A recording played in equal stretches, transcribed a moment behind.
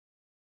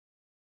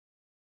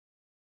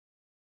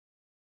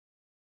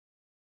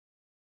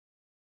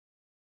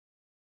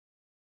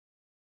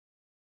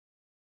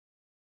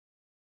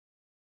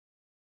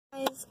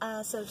Guys,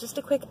 so just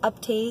a quick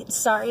update.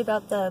 Sorry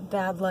about the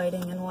bad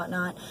lighting and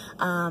whatnot,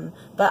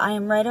 but I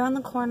am right around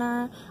the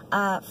corner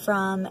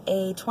from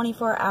a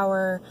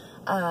 24-hour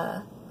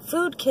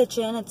food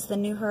kitchen. It's the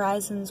New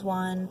Horizons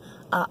one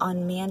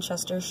on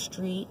Manchester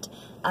Street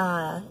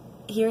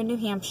here in New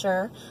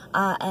Hampshire,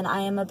 and I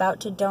am about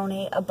to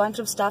donate a bunch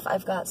of stuff.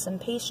 I've got some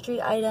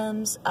pastry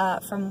items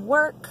from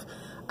work.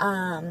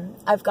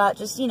 I've got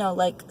just,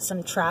 like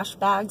some trash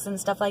bags and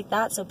stuff like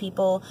that, so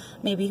people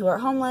maybe who are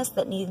homeless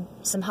that need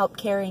some help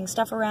carrying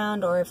stuff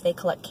around, or if they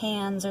collect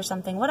cans or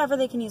something, whatever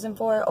they can use them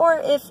for,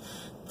 or if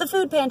the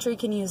food pantry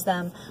can use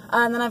them.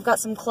 And then I've got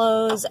some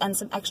clothes and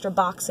some extra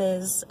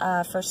boxes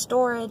for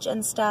storage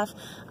and stuff,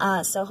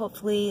 so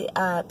hopefully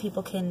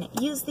people can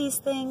use these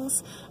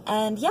things.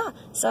 And yeah,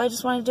 so I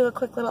just want to do a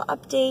quick little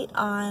update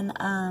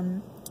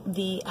on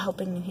the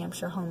Helping New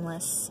Hampshire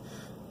Homeless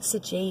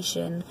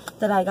situation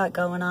that I got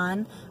going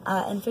on,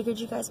 and figured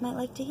you guys might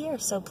like to hear.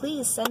 So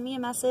please send me a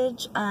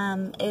message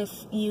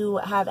if you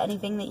have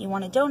anything that you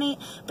want to donate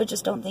but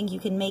just don't think you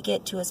can make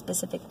it to a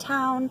specific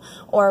town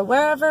or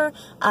wherever.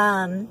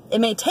 It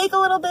may take a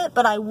little bit,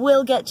 but I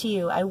will get to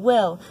you. I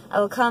will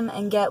come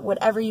and get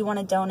whatever you want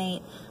to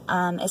donate,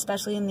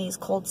 especially in these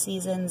cold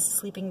seasons.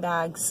 Sleeping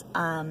bags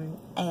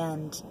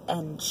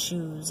and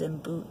shoes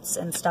and boots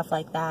and stuff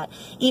like that.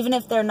 Even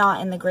if they're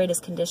not in the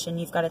greatest condition,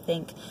 you've got to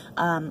think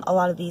a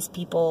lot of these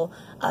people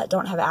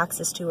don't have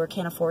access to or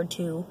can't afford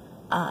to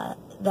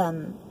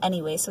them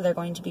anyway, so they're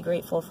going to be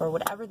grateful for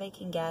whatever they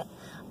can get.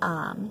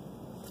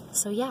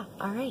 So yeah,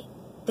 alright.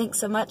 Thanks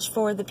so much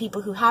for the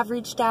people who have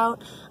reached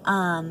out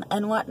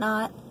and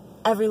whatnot.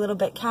 Every little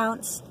bit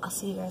counts. I'll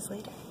see you guys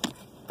later.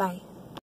 Bye.